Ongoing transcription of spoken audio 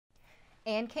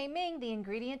And Kaemingk, the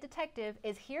ingredient detective,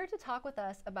 is here to talk with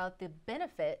us about the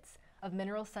benefits of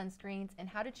mineral sunscreens and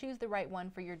how to choose the right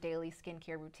one for your daily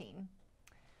skincare routine.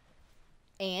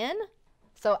 And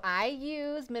so I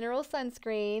use mineral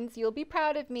sunscreens. You'll be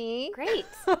proud of me. Great.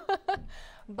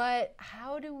 But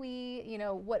how do we,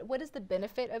 what is the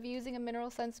benefit of using a mineral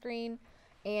sunscreen?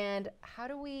 And how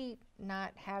do we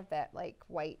not have that like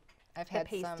white, the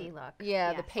pasty look.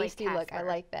 Yeah, yes, the pasty like look. I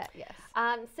like that, yes.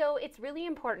 So it's really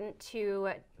important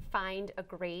to find a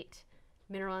great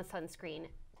mineral sunscreen.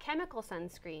 Chemical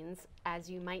sunscreens, as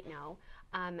you might know,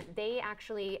 they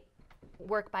actually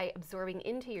work by absorbing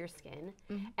into your skin,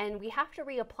 and we have to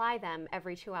reapply them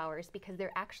every 2 hours because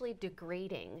they're actually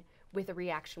degrading with a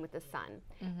reaction with the sun,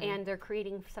 and they're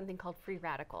creating something called free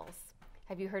radicals.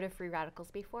 Have you heard of free radicals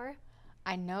before?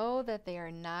 I know that they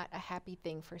are not a happy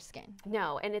thing for skin.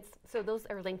 No, and so those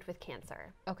are linked with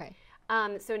cancer. Okay.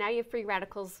 So now you have free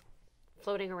radicals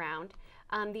floating around.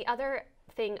 The other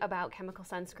thing about chemical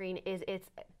sunscreen is it's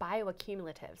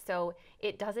bioaccumulative, so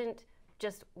it doesn't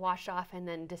just wash off and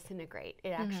then disintegrate. It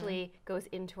actually goes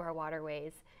into our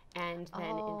waterways and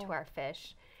then into our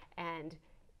fish. And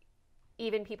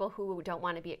even people who don't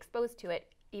want to be exposed to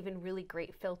it, even really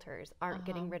great filters aren't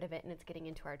getting rid of it, and it's getting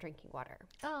into our drinking water.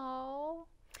 Oh.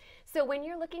 So when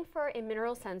you're looking for a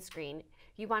mineral sunscreen,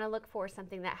 you want to look for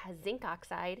something that has zinc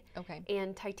oxide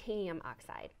and titanium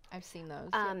oxide. I've seen those.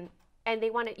 And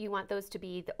you want those to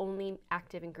be the only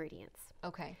active ingredients.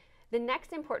 Okay. The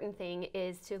next important thing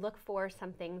is to look for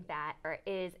something that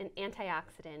is an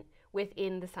antioxidant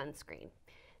within the sunscreen.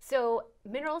 So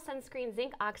mineral sunscreen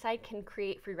zinc oxide can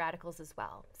create free radicals as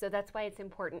well. So that's why it's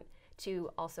important to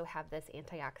also have this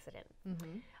antioxidant.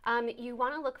 You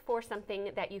want to look for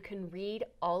something that you can read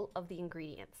all of the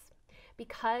ingredients.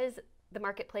 Because the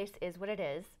marketplace is what it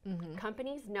is,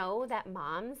 companies know that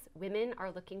women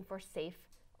are looking for safe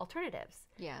alternatives.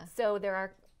 Yeah. So there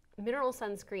are mineral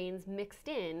sunscreens mixed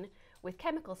in with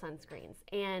chemical sunscreens,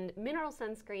 and mineral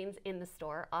sunscreens in the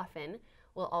store often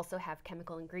will also have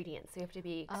chemical ingredients, so you have to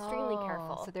be extremely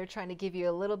careful. So they're trying to give you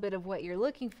a little bit of what you're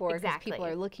looking for, because Exactly. people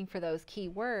are looking for those key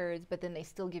words, but then they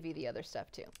still give you the other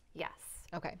stuff too. Yes.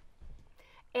 Okay.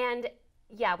 And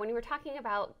yeah, when we were talking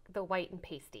about the white and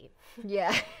pasty,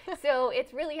 Yeah. so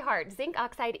it's really hard. Zinc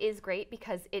oxide is great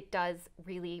because it does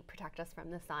really protect us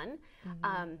from the sun,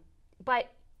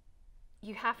 but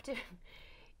you have to,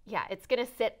 it's going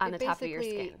to sit on the top of your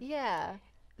skin. Yeah.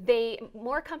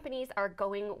 More companies are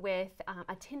going with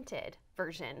a tinted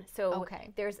version. So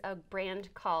there's a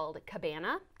brand called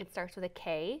Cabana. It starts with a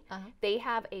K. They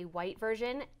have a white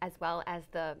version as well as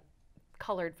the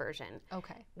colored version.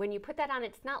 Okay. When you put that on,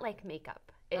 it's not like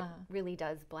makeup. It really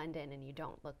does blend in, and you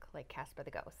don't look like Casper the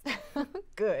Ghost.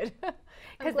 Good.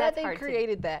 I'm glad they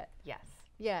created that. Yes.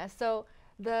 Yeah. So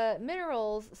the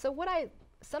minerals. So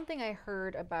something I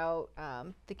heard about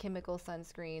the chemical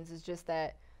sunscreens is just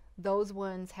that those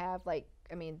ones have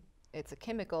it's a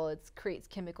chemical. It creates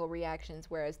chemical reactions,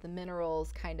 whereas the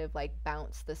minerals kind of like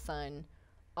bounce the sun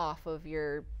off of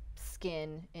your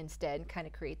skin instead and kind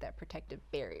of create that protective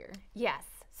barrier. Yes.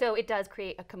 So it does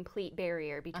create a complete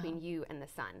barrier between you and the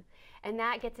sun. And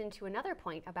that gets into another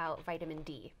point about vitamin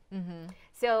D.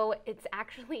 So it's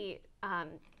actually,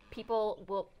 people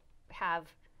will have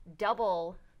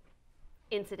double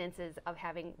incidences of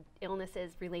having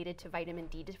illnesses related to vitamin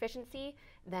D deficiency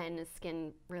than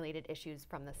skin-related issues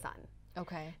from the sun.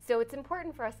 Okay. So it's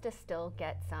important for us to still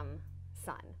get some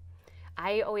sun.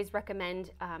 I always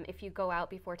recommend if you go out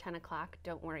before 10 o'clock,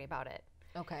 don't worry about it.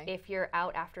 Okay. If you're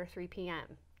out after 3 p.m.,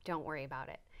 don't worry about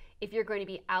it. If you're going to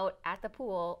be out at the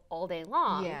pool all day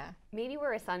long, maybe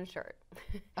wear a sun shirt.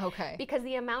 Okay. Because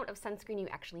the amount of sunscreen you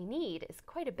actually need is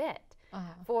quite a bit.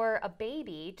 For a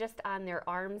baby, just on their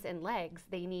arms and legs,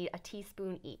 they need a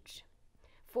teaspoon each.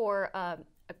 For a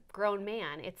grown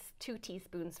man, it's 2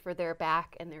 teaspoons for their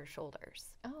back and their shoulders.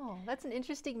 Oh, that's an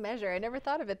interesting measure. I never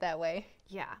thought of it that way.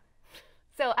 Yeah.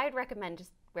 So I'd recommend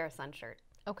just wear a sun shirt.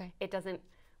 Okay. It doesn't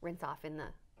rinse off in the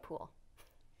pool.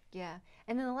 Yeah.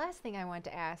 And then the last thing I wanted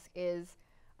to ask is,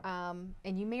 and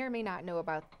you may or may not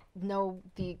know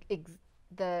the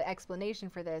explanation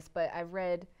for this, but I've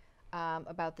read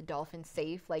about the Dolphin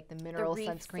Safe, like the mineral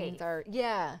sunscreens are.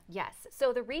 Yeah. Yes.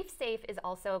 So the Reef Safe is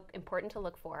also important to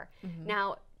look for.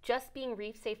 Now, just being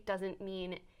reef safe doesn't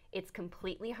mean it's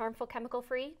completely harmful chemical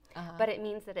free, but it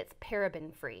means that it's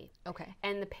paraben free. Okay.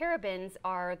 And the parabens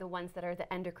are the ones that are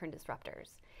the endocrine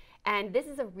disruptors. And this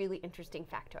is a really interesting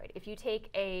factoid. If you take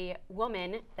a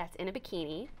woman that's in a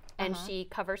bikini and she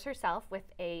covers herself with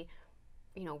a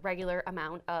regular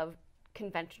amount of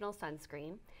conventional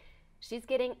sunscreen, she's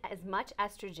getting as much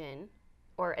estrogen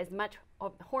or as much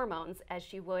hormones as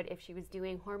she would if she was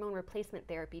doing hormone replacement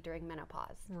therapy during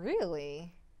menopause.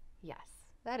 Really? Yes.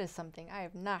 That is something I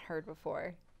have not heard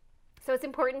before. So it's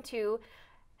important to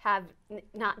have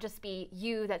not just be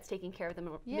you that's taking care of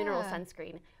the mineral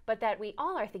sunscreen, but that we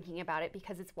all are thinking about it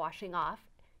because it's washing off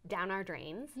down our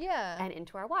drains and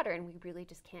into our water, and we really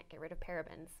just can't get rid of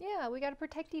parabens. Yeah, we got to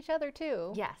protect each other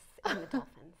too. Yes, and the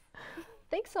dolphins.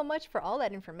 Thanks so much for all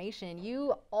that information.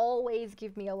 You always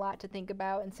give me a lot to think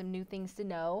about and some new things to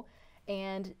know.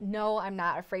 And no, I'm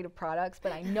not afraid of products,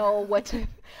 but I know what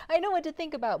to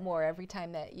think about more every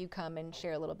time that you come and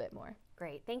share a little bit more.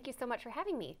 Great. Thank you so much for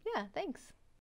having me. Yeah, thanks.